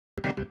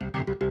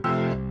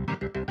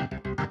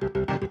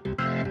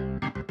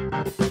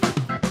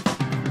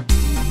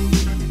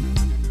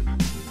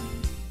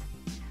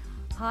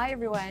Hi,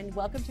 everyone.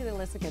 Welcome to the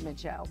Elissa Goodman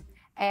Show.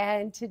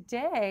 And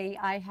today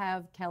I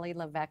have Kelly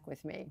LeVeque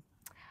with me.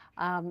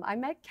 I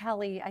met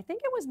Kelly, I think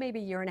it was maybe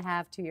a year and a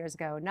half, 2 years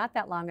ago, not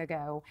that long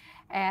ago.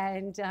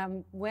 And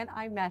when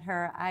I met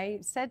her, I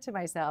said to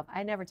myself,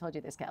 I never told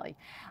you this, Kelly.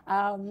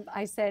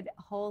 I said,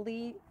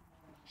 holy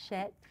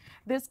shit,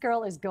 this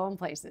girl is going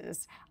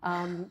places.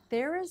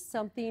 There is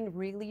something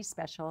really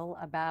special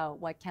about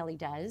what Kelly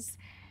does.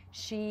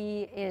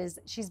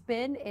 She's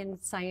been in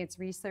science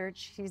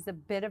research. She's a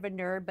bit of a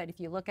nerd, but if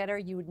you look at her,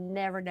 you would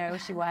never know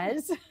she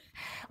was.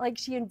 Like,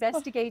 she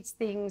investigates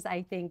things,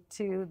 I think,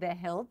 to the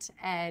hilt,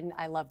 and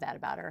I love that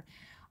about her.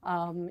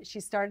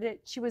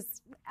 She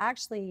was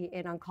actually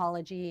in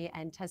oncology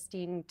and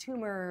testing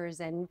tumors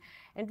and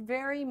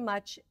very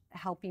much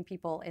helping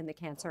people in the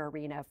cancer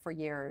arena for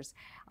years.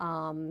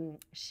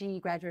 She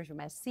graduated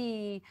from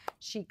SC.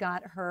 She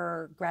got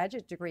her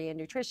graduate degree in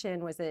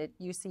nutrition, was at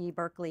UC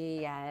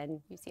Berkeley and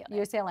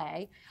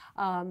UCLA.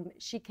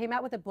 She came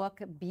out with a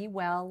book, Be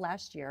Well,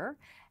 last year.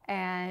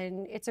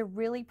 And it's a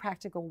really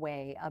practical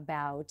way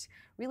about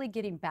really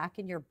getting back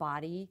in your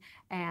body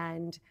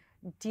and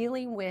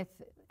dealing with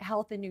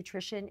health and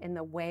nutrition in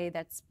the way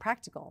that's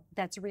practical,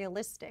 that's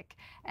realistic,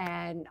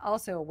 and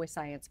also with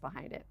science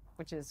behind it,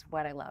 which is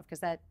what I love, because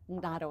that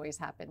not always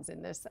happens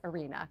in this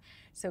arena.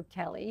 So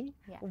Kelly,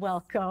 yes.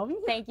 Welcome.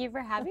 Thank you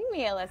for having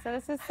me, Elissa.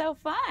 This is so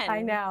fun.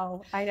 I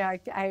know.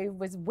 I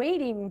was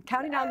waiting,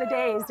 counting on the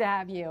days to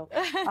have you.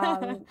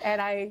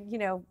 And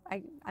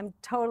I'm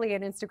totally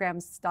an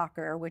Instagram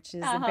stalker, which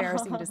is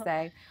embarrassing to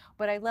say,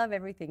 but I love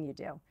everything you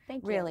do.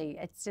 Thank you. Really,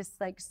 it's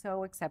just like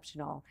so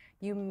exceptional.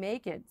 You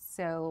make it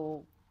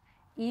so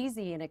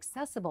easy and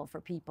accessible for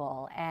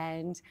people.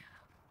 And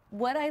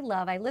what I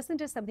love, I listened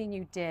to something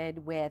you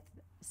did with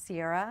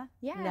Sierra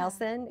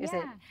Nelson, is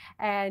it?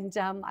 And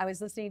I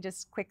was listening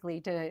just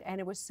quickly and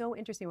it was so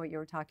interesting what you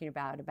were talking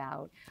about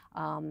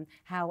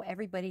how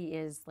everybody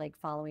is like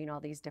following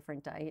all these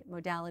different diet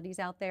modalities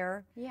out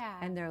there. Yeah.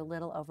 And they're a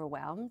little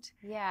overwhelmed.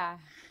 Yeah.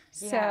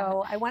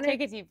 So I want to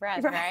take a deep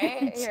breath,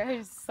 right? You're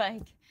just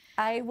like.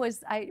 I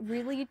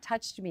really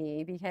touched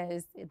me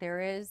because there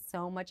is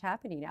so much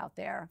happening out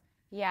there.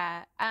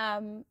 Yeah.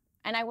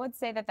 And I would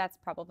say that that's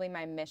probably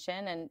my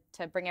mission, and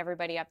to bring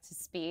everybody up to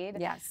speed.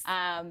 Yes.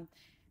 I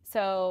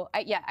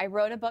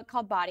wrote a book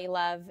called Body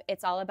Love.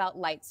 It's all about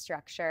light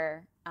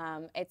structure.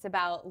 It's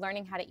about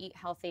learning how to eat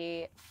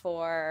healthy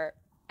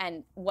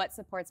and what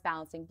supports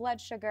balancing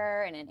blood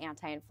sugar and an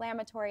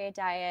anti-inflammatory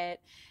diet.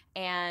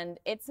 And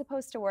it's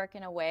supposed to work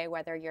in a way,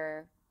 whether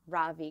you're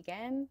raw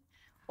vegan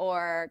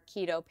or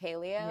keto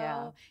paleo.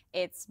 Yeah.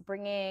 It's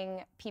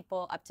bringing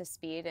people up to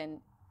speed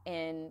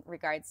in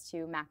regards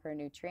to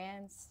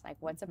macronutrients, like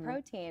what's a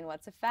protein,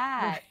 what's a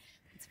fat,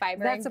 it's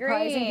fiber and greens. That's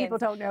surprising, people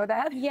don't know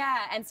that. Yeah,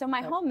 and so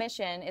my whole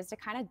mission is to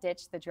kind of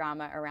ditch the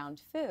drama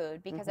around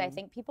food, because I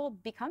think people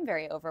become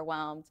very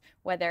overwhelmed,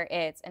 whether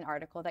it's an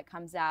article that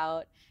comes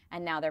out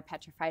and now they're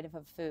petrified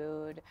of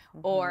food,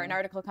 or an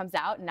article comes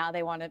out and now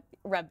they want to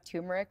rub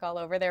turmeric all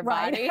over their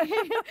body.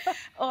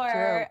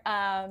 Or,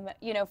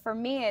 for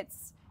me,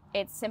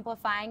 it's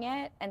simplifying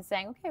it and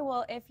saying, okay,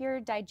 well, if your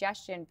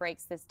digestion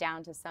breaks this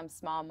down to some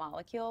small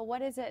molecule,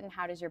 what is it and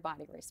how does your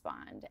body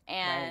respond?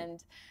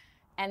 And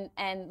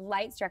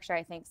light structure,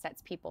 I think,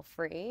 sets people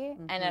free,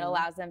 and it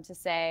allows them to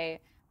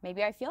say,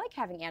 maybe I feel like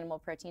having animal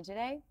protein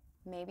today,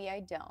 maybe I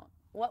don't.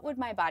 What would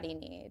my body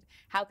need?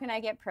 How can I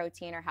get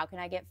protein, or how can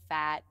I get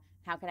fat?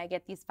 How can I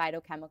get these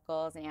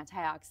phytochemicals and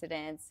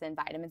antioxidants and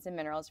vitamins and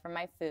minerals from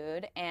my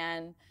food?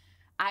 And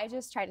I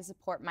just try to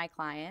support my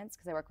clients,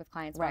 because I work with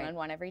clients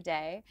one-on-one every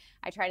day.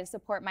 I try to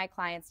support my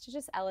clients to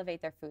just elevate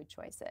their food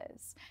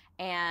choices.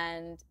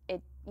 And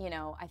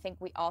I think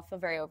we all feel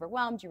very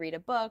overwhelmed. You read a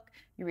book,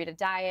 you read a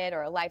diet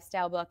or a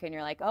lifestyle book, and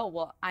you're like, oh,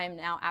 well, I'm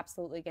now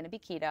absolutely going to be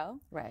keto.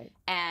 Right.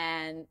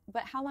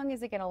 But how long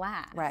is it going to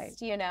last? Right.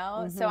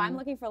 So I'm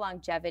looking for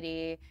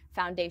longevity,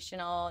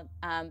 foundational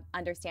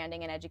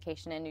understanding and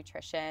education in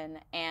nutrition,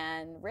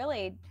 and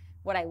really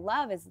what I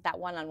love is that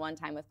one-on-one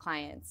time with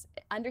clients,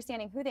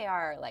 understanding who they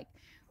are, like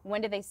when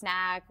do they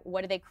snack,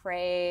 what do they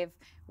crave,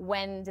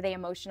 when do they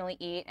emotionally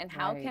eat, and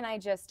how can I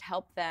just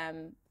help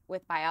them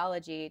with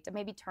biology to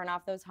maybe turn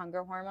off those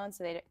hunger hormones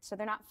so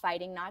they're not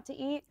fighting not to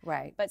eat,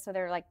 but so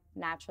they're like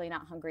naturally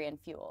not hungry and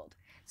fueled.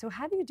 So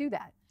how do you do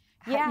that?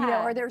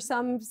 Yeah. Are there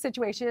some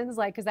situations,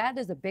 like, because that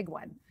is a big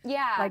one.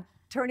 Yeah. Like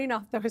turning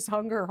off those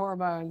hunger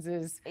hormones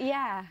is,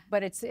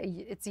 but it's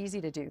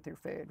easy to do through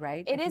food,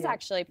 right? It is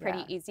actually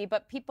pretty easy,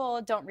 but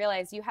people don't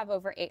realize you have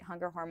over 8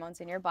 hunger hormones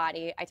in your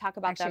body. I talk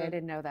about them. Actually, I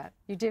didn't know that.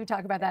 You do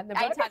talk about that in the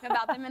book? I talk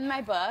about them in my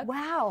book.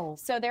 Wow.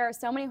 So there are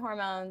so many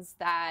hormones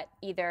that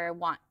either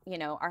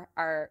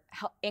are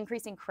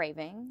increasing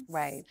cravings.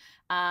 Right.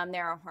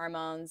 There are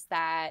hormones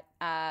that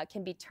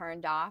can be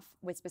turned off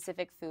with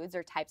specific foods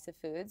or types of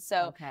foods.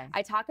 So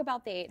I talk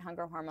about the 8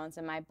 hunger hormones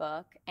in my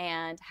book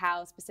and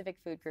how specific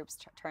food groups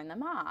turn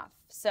them off.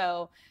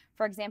 So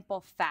for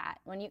example, fat.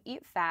 When you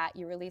eat fat,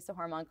 you release a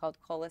hormone called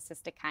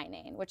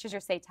cholecystokinin, which is your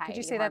satiety Did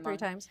you say hormone. that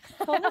 3 times?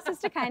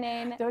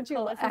 Cholecystokinin. Don't you?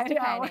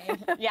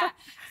 Cholecystokinin. Yeah.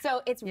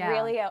 So it's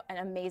really an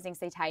amazing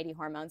satiety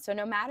hormone. So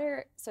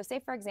so say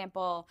for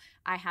example,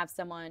 I have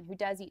someone who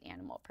does eat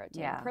animal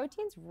protein. Yeah.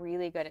 Protein's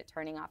really good at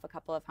turning off a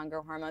couple of hunger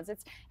hormones.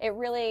 It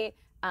really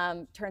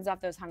turns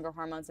off those hunger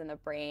hormones in the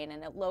brain,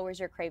 and it lowers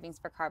your cravings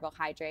for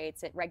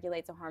carbohydrates. It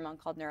regulates a hormone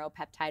called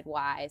neuropeptide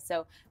Y.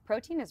 So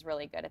protein is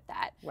really good at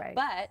that. Right.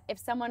 But if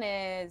someone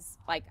is,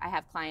 like, I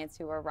have clients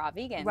who are raw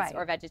vegans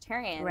or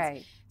vegetarians.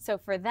 Right. So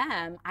for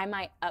them, I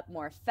might up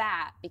more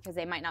fat because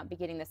they might not be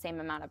getting the same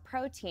amount of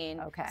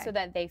protein so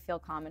that they feel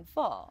calm and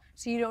full.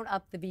 So you don't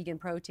up the vegan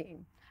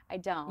protein? I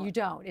don't. You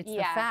don't. It's the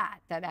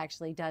fat that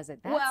actually does it.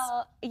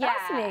 That's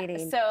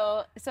fascinating.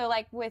 So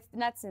like with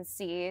nuts and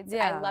seeds,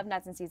 I love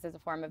nuts and seeds as a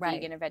form of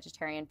vegan or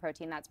vegetarian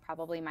protein. That's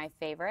probably my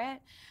favorite.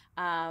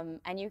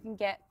 And you can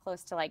get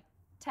close to like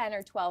 10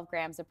 or 12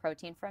 grams of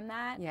protein from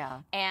that. Yeah.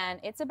 And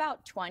it's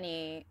about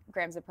 20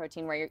 grams of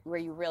protein where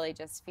you really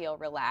just feel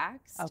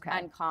relaxed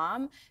and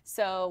calm.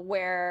 So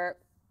where,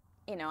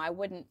 you know, I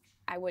wouldn't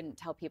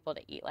tell people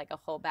to eat like a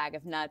whole bag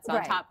of nuts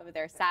on top of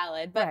their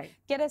salad, but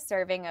get a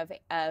serving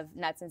of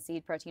nuts and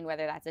seed protein,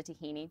 whether that's a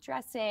tahini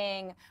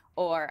dressing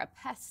or a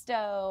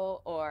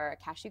pesto or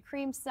a cashew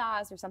cream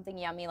sauce or something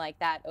yummy like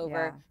that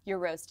over your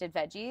roasted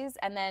veggies.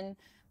 And then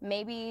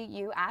maybe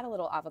you add a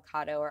little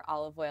avocado or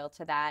olive oil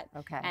to that.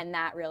 And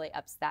that really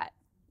ups that,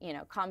 you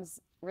know,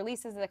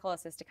 releases the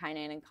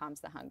cholecystokinin and calms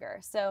the hunger.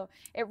 So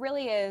it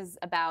really is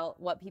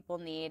about what people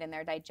need and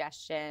their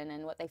digestion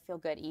and what they feel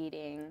good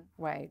eating.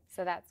 Right.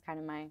 So that's kind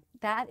of my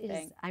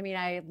thing. I mean,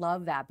 I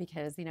love that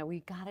because, you know,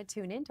 we got to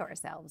tune into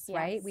ourselves,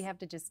 right? We have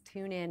to just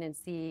tune in and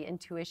see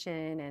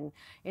intuition and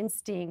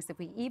instincts. If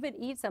we even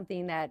eat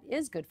something that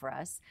is good for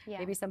us,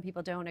 maybe some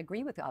people don't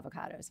agree with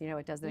avocados. You know,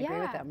 it doesn't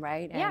agree with them,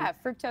 right? And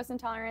fructose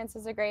intolerance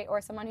is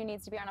or someone who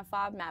needs to be on a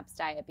FODMAPs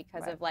diet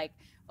because of like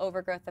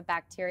overgrowth of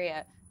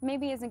bacteria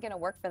maybe isn't going to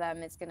work for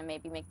them. It's going to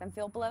maybe make them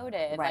feel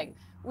bloated.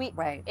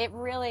 It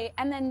really,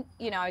 and then,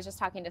 you know, I was just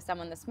talking to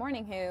someone this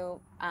morning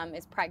who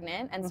is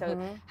pregnant and so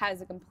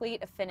has a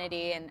complete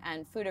affinity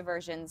and food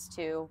aversions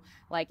to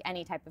like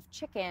any type of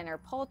chicken or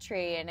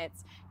poultry. And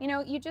it's, you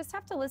know, you just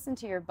have to listen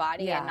to your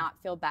body and not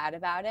feel bad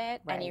about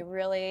it. And you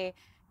really,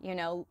 you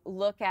know,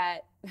 look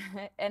at,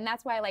 and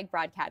that's why I like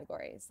broad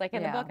categories. Like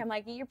in the book, I'm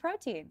like, eat your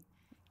protein.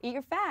 Eat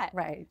your fat.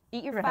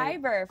 Eat your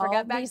fiber for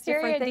gut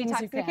bacteria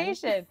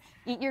detoxification.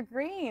 Eat your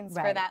greens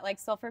for that like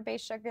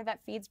sulfur-based sugar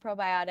that feeds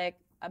probiotic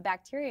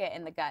bacteria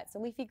in the gut. So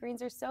leafy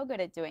greens are so good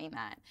at doing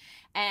that.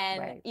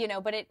 And, you know,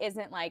 but it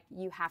isn't like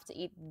you have to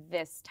eat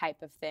this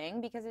type of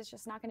thing because it's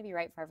just not going to be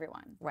right for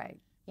everyone.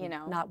 You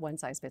know, not one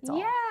size fits all.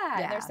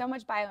 Yeah, there's so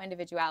much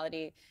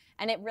bioindividuality,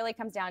 and it really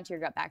comes down to your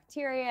gut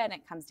bacteria, and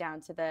it comes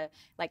down to the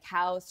like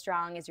how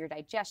strong is your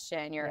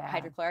digestion, your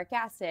hydrochloric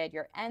acid,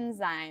 your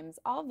enzymes.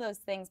 All of those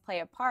things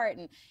play a part.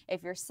 And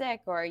if you're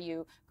sick, or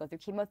you go through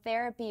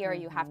chemotherapy, or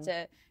you have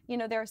to, you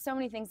know, there are so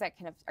many things that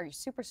are you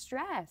super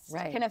stressed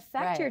can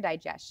affect your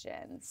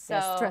digestion.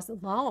 So stress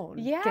alone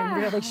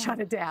can really shut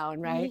it down,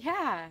 right?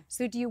 Yeah.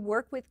 So do you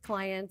work with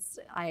clients,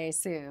 I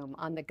assume,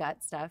 on the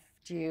gut stuff?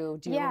 Do you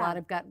do a lot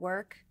of gut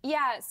work?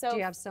 Yeah. So do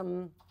you have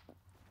some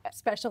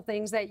special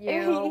things that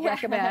you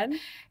recommend?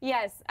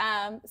 Yes.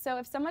 So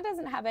if someone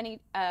doesn't have any,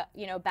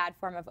 you know, bad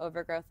form of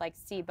overgrowth like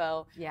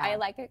SIBO,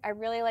 I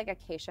really like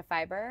acacia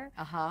fiber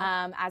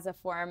as a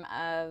form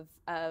of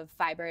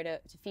fiber to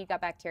feed gut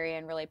bacteria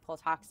and really pull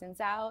toxins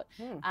out.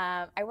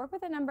 I work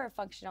with a number of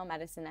functional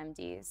medicine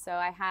MDs. So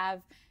I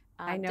have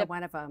I know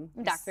one of them.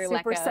 Dr.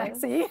 Super Lecco.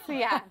 Sexy.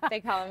 Yeah,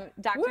 they call him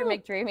Dr.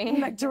 McDreamy.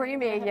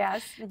 McDreamy,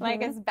 yes.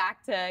 Like it's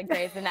back to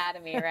Grey's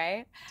Anatomy,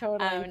 right?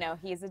 Totally. No,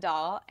 he's a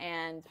doll,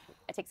 and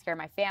it takes care of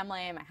my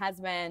family, my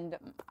husband,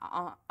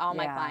 all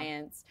my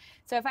clients.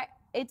 So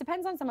it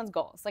depends on someone's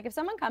goals. Like if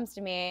someone comes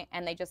to me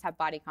and they just have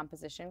body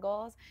composition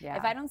goals,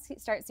 if I don't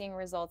start seeing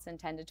results in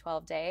 10 to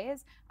 12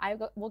 days,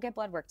 we'll get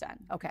blood work done.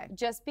 Okay.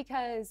 Just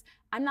because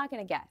I'm not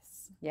going to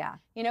guess. Yeah.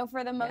 You know,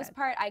 for the most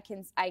part,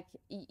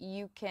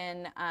 you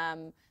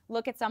can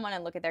look at someone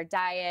and look at their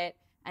diet.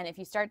 And if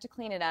you start to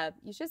clean it up,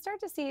 you should start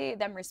to see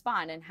them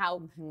respond and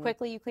how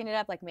quickly you clean it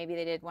up. Like maybe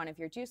they did one of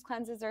your juice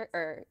cleanses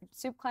or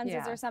soup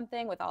cleanses or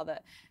something with all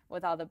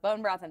the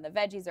bone broth and the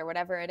veggies or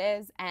whatever it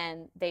is,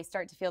 and they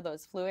start to feel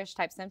those flu-ish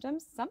type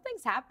symptoms.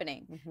 Something's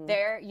happening.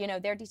 They're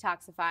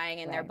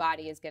detoxifying and their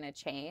body is going to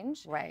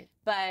change. Right.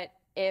 But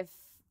if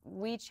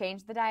we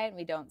change the diet and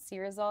we don't see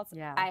results,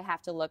 I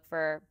have to look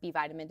for B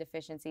vitamin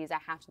deficiencies. I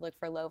have to look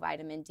for low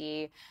vitamin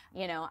D.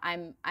 You know,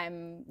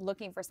 I'm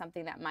looking for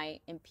something that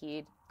might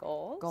impede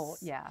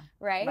goals.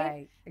 Right?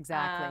 Right,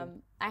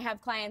 exactly. I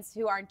have clients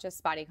who aren't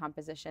just body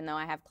composition, though.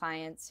 I have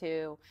clients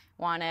who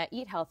want to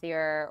eat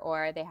healthier,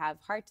 or they have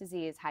heart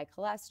disease, high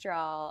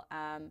cholesterol.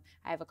 I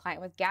have a client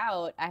with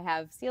gout. I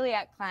have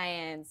celiac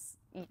clients.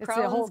 It's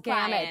the whole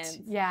gamut. clients.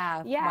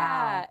 Yeah. Yeah,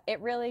 Wow. it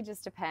really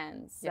just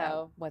depends. So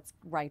Yeah, what's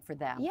right for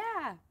them.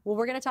 yeah. Well,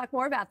 we're going to talk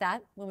more about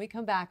that when we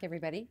come back,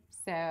 everybody.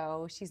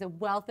 So she's a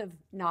wealth of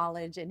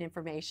knowledge and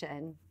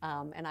information,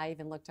 and I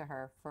even look to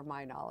her for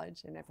my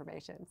knowledge and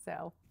information.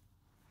 So.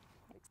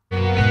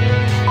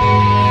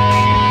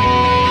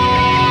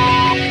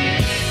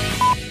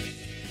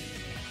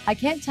 I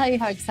can't tell you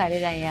how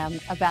excited I am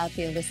about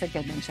the Elissa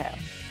Goodman show.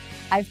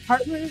 I've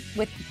partnered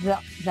with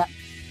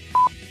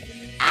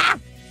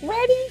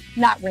ready?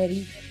 Not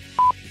ready.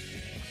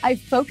 I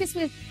have focus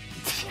with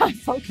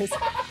Focus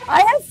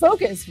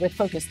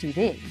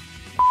TV.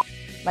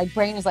 My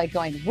brain is like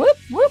going whoop,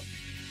 whoop.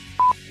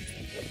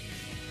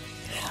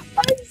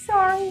 I'm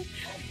sorry.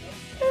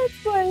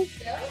 It's like,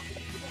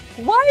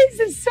 why is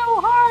this so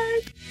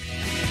hard?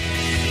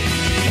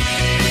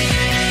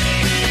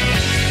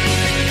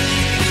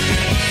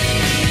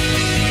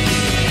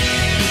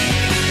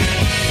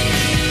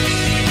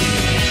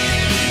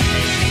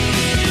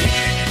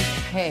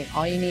 Hey,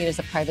 all you need is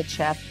a private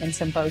chef and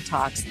some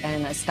Botox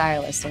and a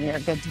stylist, and you're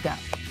good to go.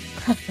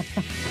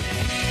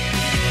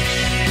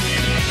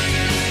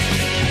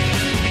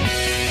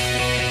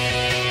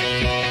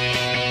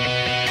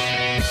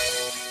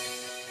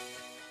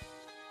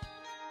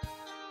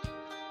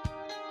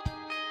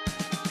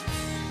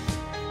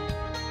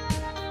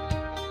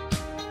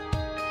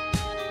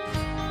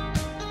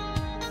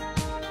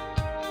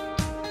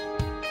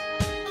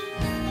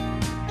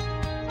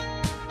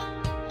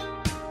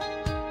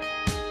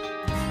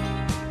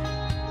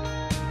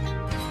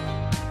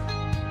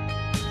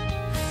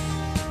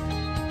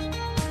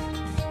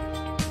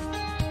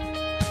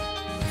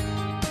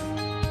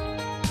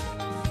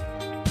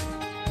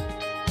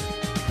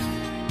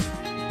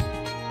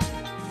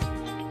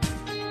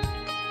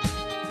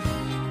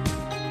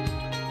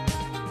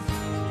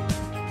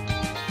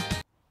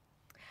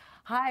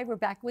 Hi, we're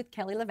back with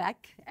Kelly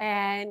LeVeque,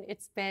 and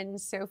it's been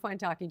so fun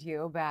talking to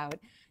you about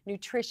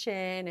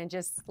nutrition and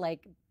just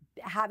like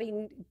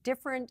having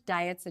different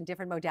diets and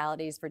different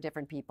modalities for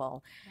different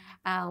people.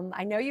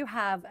 I know you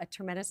have a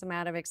tremendous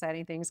amount of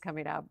exciting things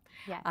coming up,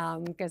 Yes.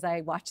 because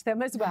I watch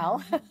them as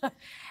well.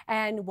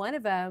 And one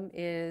of them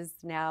is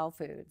Now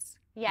Foods.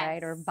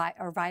 Yes. Right?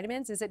 Or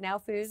vitamins. Is it Now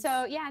Foods?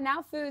 So yeah,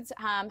 Now Foods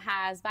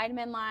has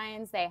vitamin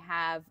lines. They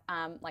have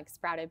like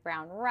sprouted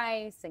brown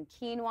rice and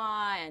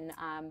quinoa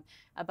and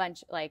a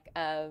bunch like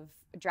of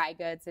dry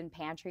goods and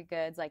pantry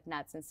goods like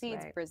nuts and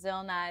seeds, Right.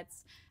 Brazil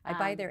nuts. I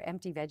buy their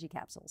empty veggie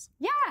capsules.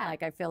 Yeah.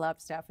 Like I fill up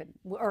stuff and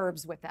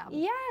herbs with them.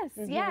 Yes,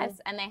 yes.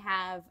 And they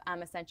have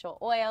essential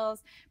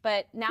oils.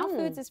 But Now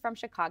Foods is from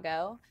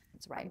Chicago.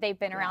 That's right. They've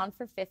been around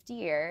for 50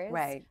 years.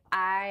 Right.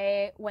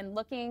 When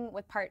looking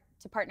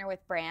to partner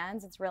with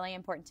brands, it's really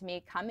important to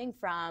me, coming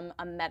from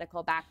a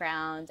medical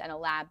background and a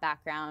lab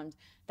background,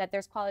 that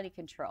there's quality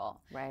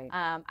control. Right.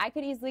 I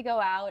could easily go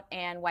out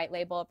and white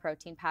label a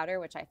protein powder,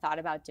 which I thought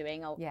about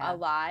doing a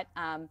lot.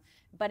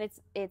 But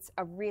it's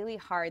a really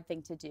hard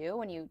thing to do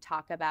when you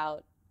talk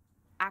about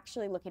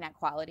actually looking at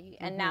quality.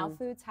 And Now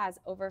Foods has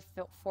over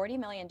 $40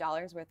 million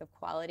worth of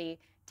quality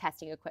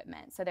testing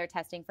equipment. So they're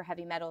testing for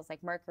heavy metals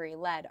like mercury,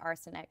 lead,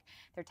 arsenic.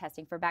 They're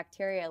testing for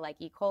bacteria like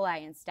E.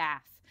 coli and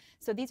staph.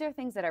 So these are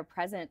things that are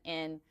present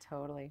in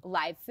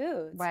live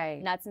foods,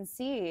 right. nuts and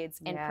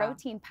seeds, and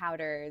protein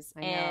powders,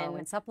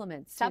 and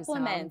supplements,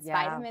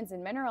 vitamins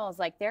and minerals.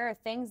 Like there are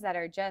things that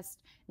are just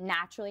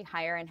naturally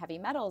higher in heavy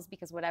metals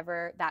because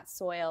whatever that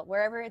soil,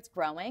 wherever it's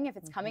growing, if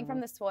it's coming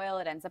from the soil,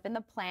 it ends up in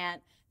the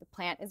plant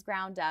is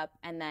ground up,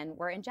 and then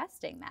we're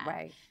ingesting that.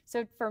 Right.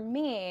 So for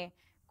me,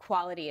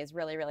 quality is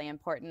really, really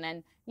important.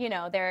 And, you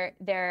know,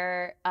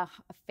 they're a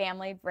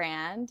family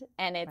brand,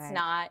 and it's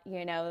not,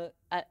 you know,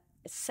 a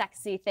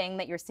sexy thing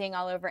that you're seeing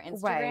all over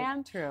Instagram.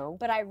 Right, true.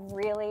 But I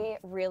really,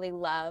 really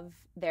love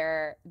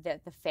the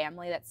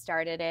family that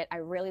started it. I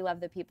really love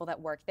the people that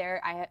work there.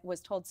 I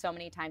was told so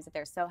many times that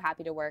they're so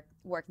happy to work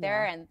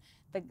there, and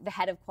the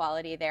head of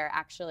quality there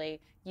actually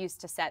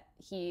used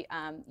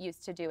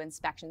to do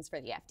inspections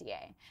for the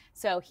FDA.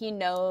 So he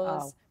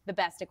knows the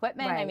best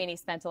equipment. Right. I mean, he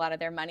spent a lot of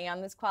their money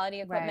on this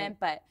quality equipment,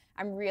 but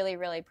I'm really,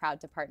 really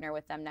proud to partner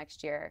with them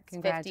next year. It's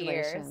 50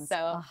 years,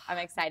 so I'm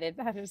excited.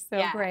 That is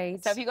so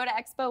great. So if you go to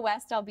Expo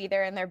West, I'll be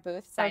there in their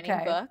booth signing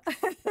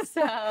books.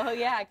 So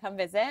yeah, come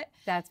visit.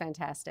 That's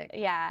fantastic.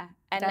 Yeah,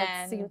 and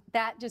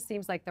that just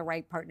seems like the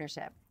right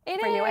partnership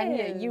for you,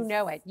 and you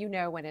know it. You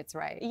know when it's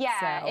right.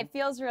 Yeah, it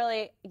feels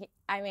really.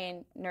 I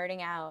mean,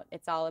 nerding out.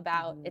 It's all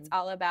about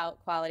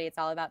quality. It's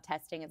all about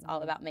testing. It's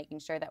all about making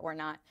sure that we're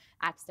not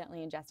accidentally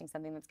ingesting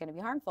something that's going to be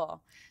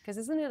harmful. Because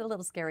isn't it a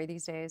little scary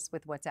these days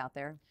with what's out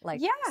there, like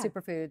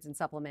superfoods and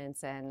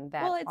supplements, and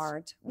that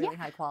aren't really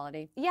high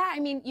quality? Yeah, I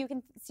mean, you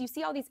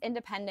see all these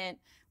independent,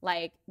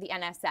 like the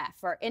NSF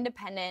or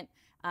independent,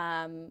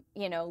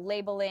 you know,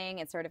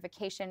 labeling and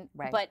certification,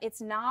 but it's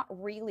not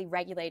really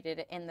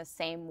regulated in the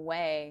same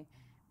way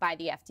by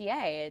the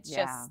FDA. It's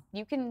just,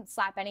 you can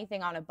slap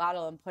anything on a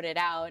bottle and put it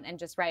out and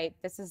just write,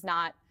 this is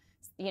not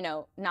you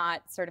know,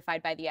 not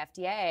certified by the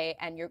FDA,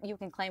 and you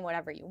can claim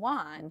whatever you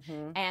want.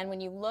 And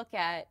when you look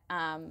at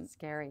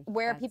scary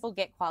where people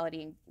get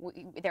quality,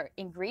 their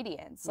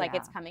ingredients, like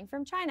it's coming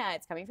from China,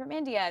 it's coming from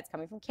India, it's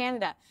coming from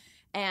Canada,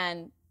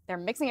 and they're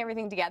mixing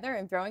everything together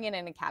and throwing it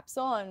in a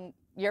capsule, and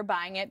you're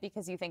buying it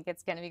because you think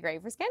it's going to be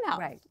great for skin health.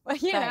 Right.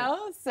 You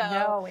know? So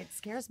no, it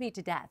scares me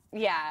to death.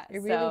 Yeah.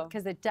 It really,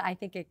 because I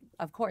think it,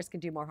 of course,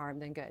 can do more harm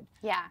than good.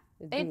 Yeah,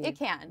 it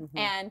can.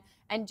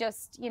 And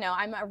just, you know,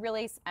 I'm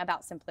really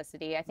about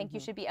simplicity. I think you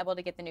should be able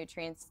to get the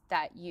nutrients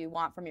that you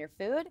want from your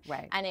food.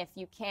 Right. And if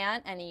you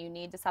can't and you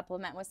need to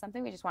supplement with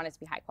something, we just want it to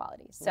be high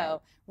quality.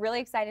 So really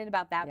excited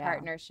about that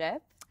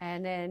partnership.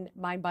 And then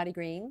Mind Body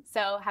Green.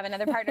 So have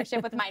another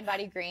partnership with Mind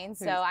Body Green.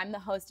 So I'm the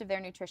host of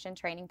their nutrition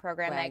training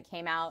program that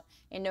came out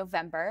in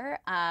November.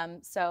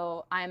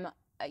 So I'm,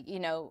 you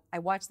know, I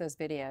watched those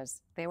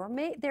videos. They were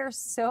they're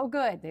so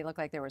good. They look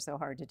like they were so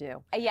hard to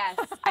do. Yes.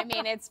 I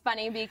mean, it's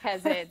funny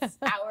because it's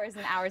hours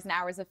and hours and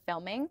hours of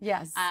filming.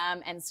 Yes.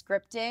 And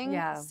scripting.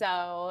 Yeah.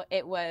 So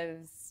it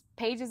was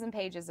pages and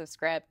pages of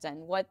script and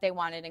what they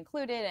wanted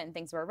included, and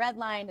things were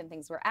redlined and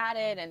things were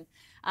added. And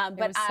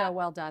but it was so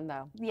well done,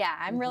 though. Yeah,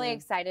 I'm really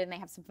excited, and they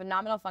have some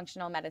phenomenal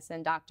functional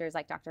medicine doctors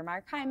like Dr.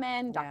 Mark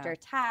Hyman, Dr.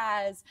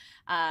 Taz,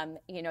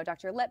 you know,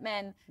 Dr.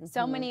 Lippman,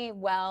 so many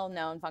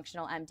well-known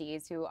functional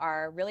MDs who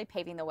are really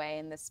paving the way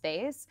in this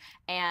space,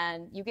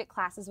 and you get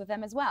classes with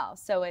them as well.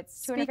 So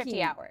it's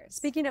 250 hours.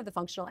 Speaking of the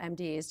functional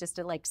MDs, just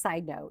a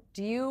side note,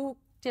 do you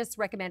just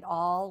recommend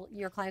all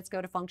your clients go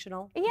to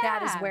functional? Yeah.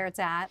 That is where it's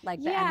at,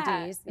 like the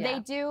MDs? Yeah.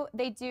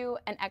 They do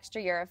an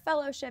extra year of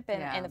fellowship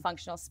in the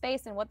functional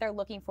space, and what they're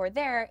looking for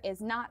there is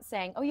not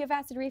saying, oh, you have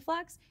acid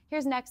reflux?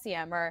 Here's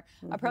Nexium or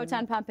a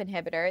proton pump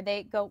inhibitor.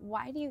 They go,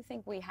 why do you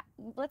think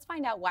let's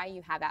find out why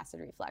you have acid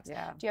reflux.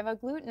 Yeah. Do you have a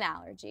gluten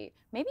allergy?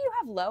 Maybe you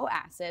have low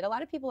acid. A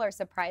lot of people are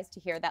surprised to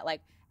hear that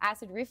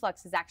acid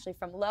reflux is actually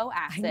from low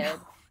acid.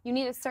 You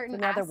need a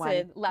certain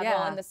acid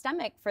level in the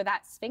stomach for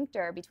that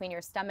sphincter between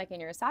your stomach and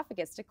your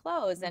esophagus to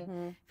close.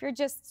 And if you're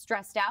just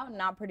stressed out and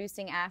not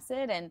producing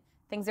acid and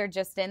things are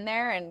just in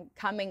there and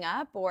coming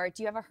up, or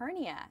do you have a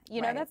hernia?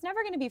 You know, that's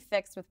never going to be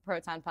fixed with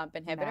proton pump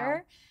inhibitor.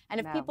 No. And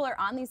if people are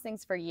on these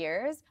things for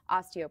years,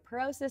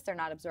 osteoporosis, they're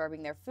not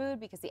absorbing their food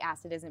because the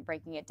acid isn't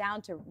breaking it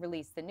down to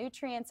release the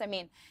nutrients. I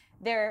mean,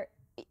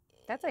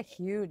 that's a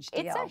huge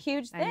deal. It's a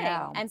huge thing.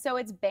 And so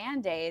it's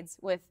Band-Aids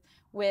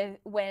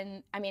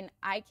I mean,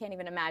 I can't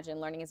even imagine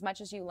learning as much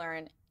as you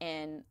learn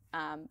in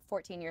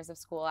 14 years of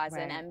school as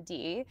an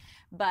MD,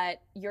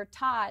 but you're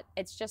taught,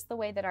 it's just the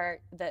way that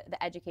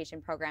the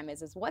education program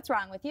is what's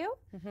wrong with you?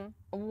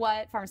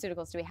 What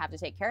pharmaceuticals do we have to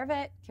take care of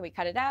it? Can we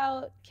cut it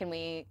out? Can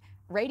we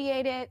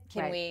radiate it?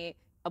 Can we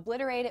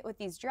obliterate it with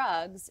these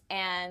drugs?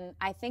 And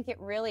I think it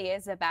really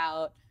is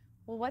about,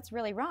 well, what's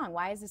really wrong?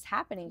 Why is this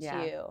happening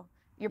to you?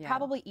 You're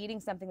probably eating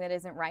something that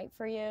isn't right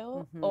for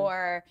you,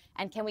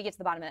 and can we get to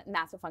the bottom of it? And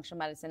that's what functional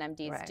medicine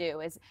MDs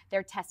do, is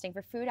they're testing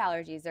for food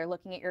allergies. They're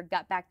looking at your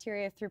gut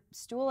bacteria through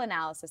stool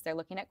analysis. They're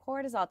looking at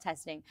cortisol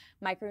testing,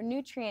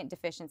 micronutrient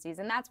deficiencies.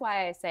 And that's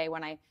why I say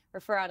when I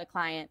refer out a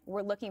client,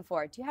 we're looking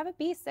for, do you have a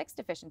B6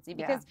 deficiency?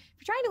 Because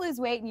if you're trying to lose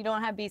weight and you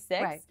don't have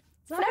B6,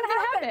 it's not going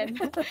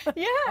to happen.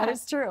 That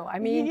is true. I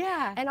mean,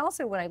 and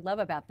also what I love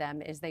about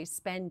them is they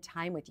spend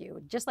time with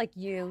you, just like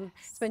you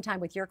spend time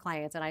with your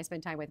clients and I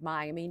spend time with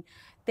mine. I mean,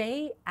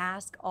 they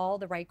ask all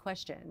the right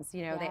questions.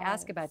 You know, they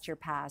ask about your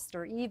past,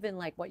 or even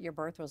like what your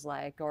birth was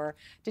like, or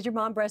did your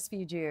mom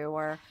breastfeed you,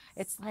 or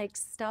it's like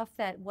stuff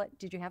that, what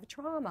did you have a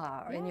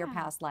trauma in your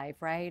past life,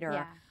 right?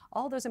 Or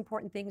all those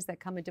important things that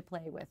come into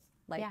play with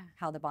like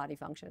how the body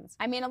functions.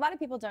 I mean, a lot of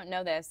people don't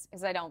know this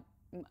because I don't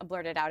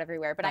blurt it out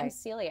everywhere, but I'm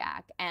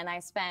celiac, and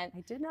I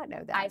did not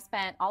know that. I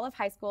spent all of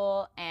high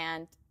school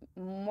and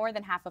more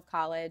than half of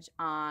college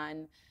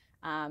on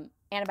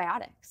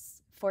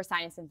antibiotics for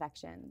sinus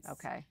infections.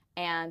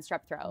 And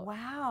strep throat.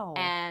 Wow.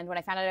 And when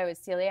I found out I was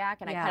celiac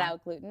and I cut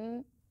out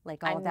gluten,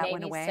 like all of that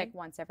went away? I may be sick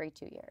once every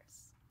 2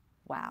 years.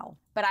 Wow.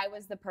 But I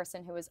was the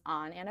person who was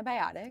on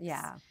antibiotics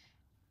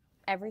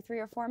every 3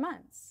 or 4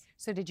 months.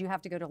 So did you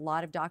have to go to a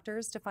lot of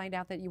doctors to find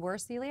out that you were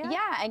celiac?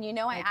 Yeah, and you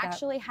know, I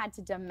actually had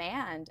to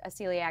demand a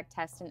celiac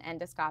test and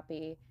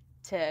endoscopy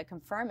to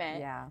confirm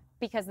it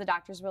because the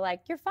doctors were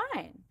like, you're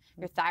fine.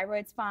 Your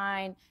thyroid's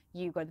fine.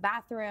 You go to the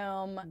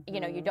bathroom. You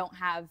know, you don't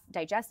have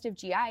digestive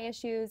GI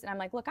issues. And I'm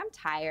like, look, I'm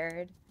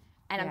tired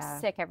and I'm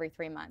sick every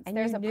 3 months. And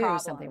there's you a knew problem.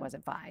 Something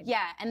wasn't fine.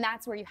 Yeah, and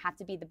that's where you have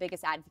to be the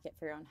biggest advocate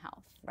for your own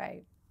health.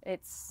 Right.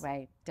 It's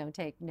Don't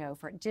take no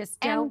for it. Just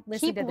don't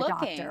listen to the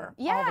doctor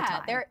all the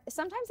time.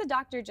 Sometimes a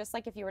doctor, just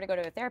like if you were to go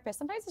to a therapist,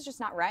 sometimes it's just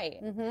not right.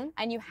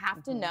 And you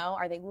have to know,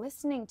 are they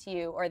listening to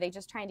you, or are they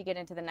just trying to get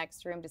into the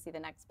next room to see the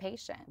next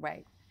patient?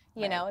 Right.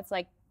 You know, it's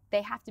like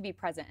they have to be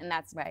present, and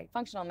that's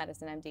functional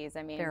medicine MDs.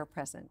 I mean, they're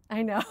present.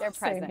 I know. They're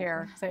present. Same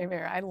here. Same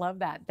here. I love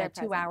that. That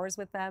 2 hours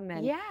with them,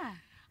 and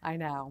I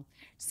know.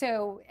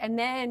 So, and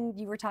then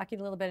you were talking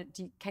a little bit,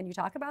 can you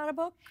talk about a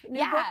book, new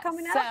book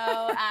coming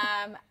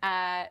out?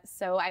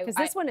 Because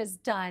this one is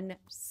done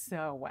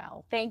so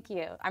well. Thank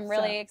you. I'm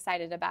really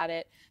excited about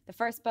it. The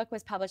first book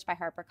was published by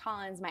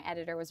HarperCollins. My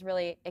editor was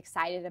really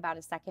excited about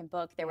a second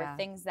book. There were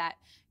things that,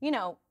 you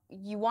know,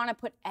 you want to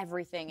put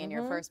everything in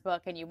your first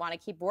book, and you want to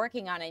keep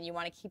working on it, and you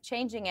want to keep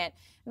changing it.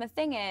 And the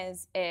thing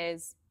is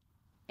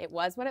it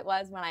was what it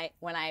was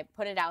when I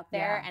put it out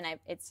there, and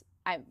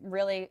I'm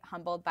really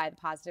humbled by the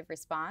positive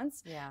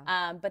response.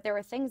 Yeah. But there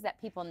were things that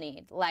people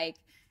need, like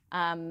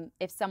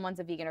if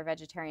someone's a vegan or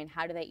vegetarian,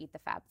 how do they eat the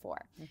Fab Four?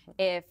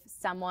 If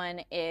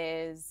someone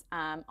is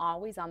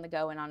always on the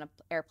go and on an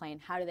airplane,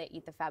 how do they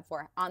eat the Fab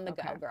Four on the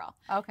go, girl?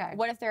 Okay.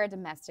 What if they're a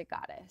domestic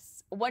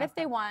goddess? What if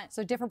they want...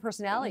 So different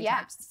personality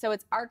types. So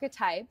it's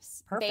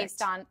archetypes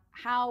based on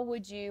how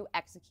would you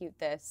execute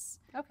this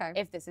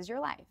if this is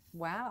your life.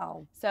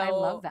 Wow. So I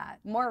love that.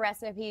 More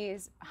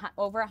recipes,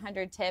 over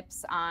 100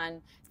 tips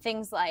on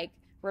things like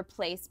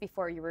replace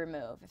before you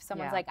remove. If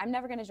someone's like, I'm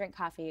never going to drink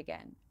coffee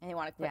again, and they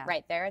want to quit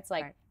right there, it's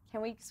like,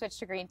 can we switch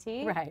to green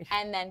tea? Right.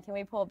 And then can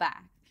we pull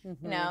back?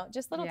 You know,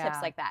 just little tips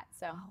like that.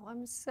 So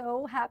I'm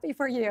so happy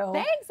for you.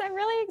 Thanks. I'm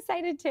really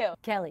excited too.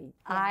 Kelly,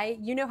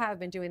 you know how I've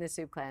been doing the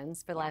soup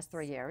cleanse for the last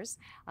 3 years.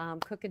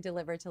 Cook and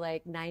deliver to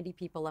like 90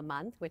 people a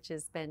month, which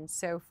has been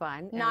so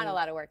fun. Not a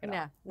lot of work at all.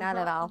 No, not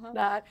at all.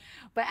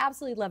 But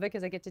absolutely love it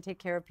because I get to take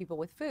care of people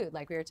with food,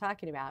 like we were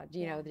talking about.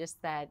 You know,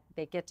 just that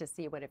they get to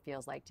see what it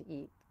feels like to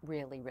eat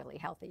really, really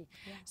healthy.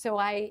 So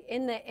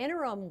in the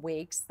interim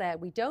weeks that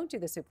we don't do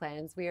the soup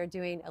cleanse, we are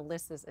doing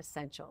Elissa's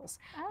Essentials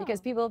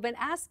because people have been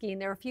asking.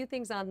 There are a few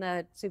things on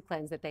the soup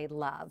cleanse that they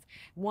love.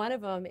 One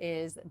of them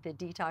is the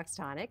detox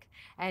tonic,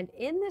 and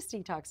in this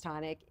detox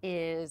tonic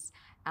is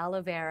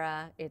aloe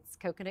vera, it's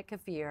coconut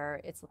kefir,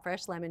 it's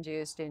fresh lemon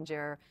juice,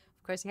 ginger.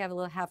 Of course, you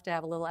have to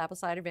have a little apple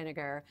cider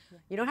vinegar.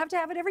 You don't have to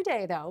have it every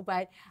day though,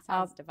 but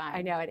sounds divine.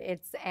 I know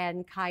it.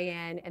 And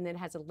cayenne, and then it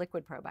has a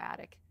liquid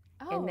probiotic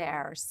in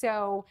there.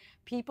 So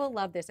people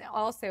love this.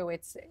 Also,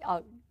 it's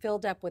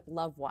filled up with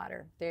love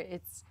water.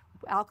 It's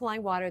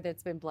alkaline water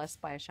that's been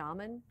blessed by a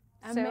shaman.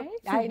 Amazing.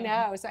 So, I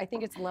know. So I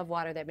think it's love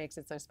water that makes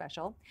it so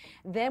special.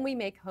 Then we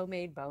make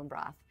homemade bone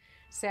broth.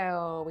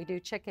 So we do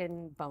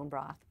chicken bone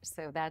broth.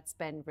 So that's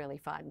been really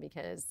fun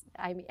because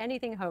I mean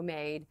anything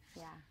homemade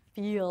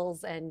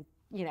feels and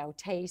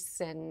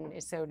tastes and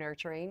is so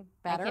nurturing.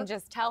 Better. I can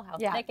just tell how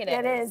thick it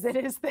is. It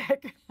is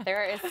thick.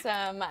 There is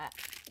some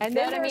good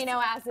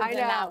amino acids in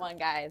that one,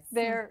 guys.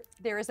 There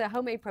is a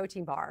homemade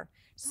protein bar.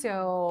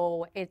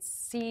 So it's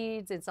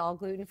seeds, it's all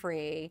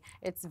gluten-free,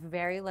 it's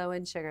very low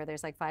in sugar.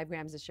 There's like 5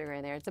 grams of sugar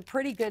in there. It's a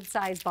pretty good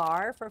size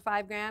bar for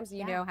 5 grams.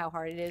 You know how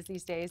hard it is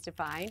these days to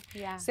find.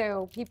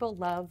 So people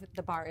love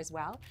the bar as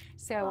well.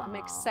 So I'm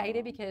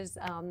excited because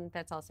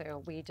that's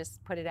also, we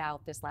just put it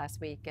out this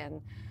last week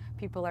and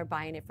people are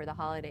buying it for the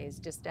holidays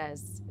just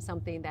as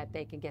something that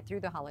they can get through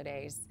the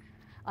holidays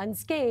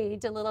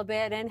unscathed a little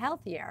bit and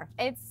healthier.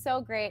 It's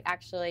so great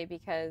actually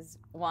because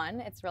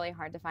one, it's really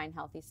hard to find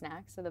healthy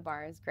snacks, so the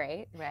bar is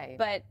great. Right.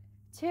 But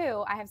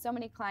two, I have so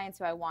many clients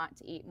who I want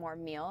to eat more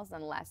meals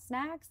and less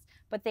snacks,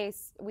 but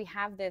we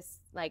have this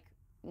like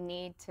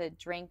need to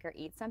drink or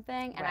eat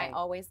something, and I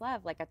always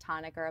love like a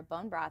tonic or a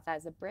bone broth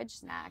as a bridge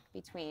snack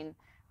between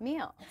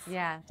meals.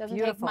 Yeah, doesn't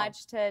take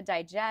much to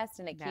digest,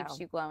 and it keeps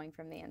you glowing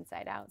from the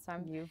inside out. So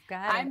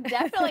I'm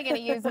definitely going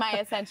to use my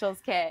Essentials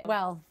kit.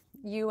 Well,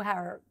 you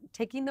are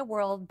taking the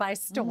world by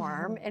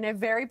storm in a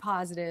very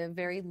positive,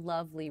 very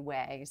lovely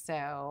way.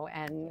 So,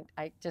 and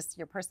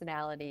your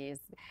personality is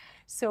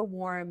so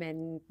warm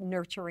and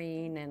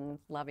nurturing and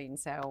loving.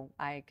 So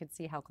I could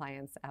see how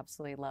clients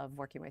absolutely love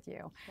working with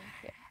you. Thank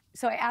you.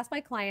 So I asked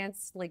my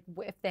clients, like,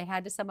 if they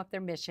had to sum up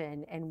their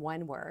mission in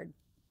one word.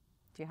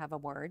 Do you have a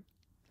word?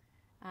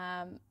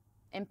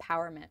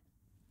 Empowerment.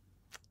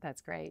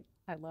 That's great.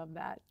 I love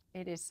that.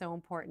 It is so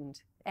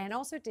important. And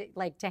also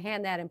to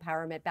hand that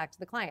empowerment back to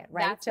the client,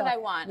 right? That's what I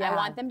want. Yeah. I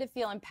want them to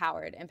feel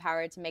empowered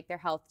to make their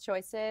health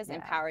choices,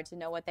 empowered to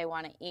know what they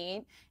want to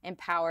eat,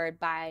 empowered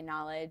by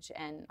knowledge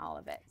and all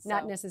of it.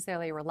 Not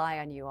necessarily rely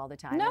on you all the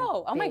time.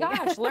 No. Oh my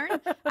gosh.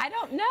 Learn. I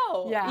don't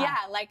know. Yeah.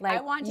 Like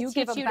I want to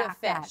teach you to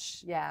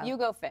fish. Yeah. You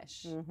go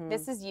fish.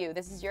 This is you.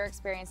 This is your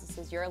experience. This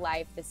is your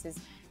life. This is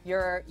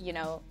your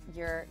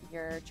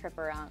trip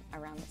around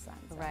the sun.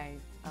 So. Right.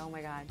 Oh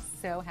my God.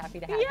 So happy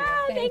to have you.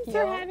 Yeah. Thanks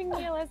for having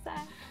me, Elissa.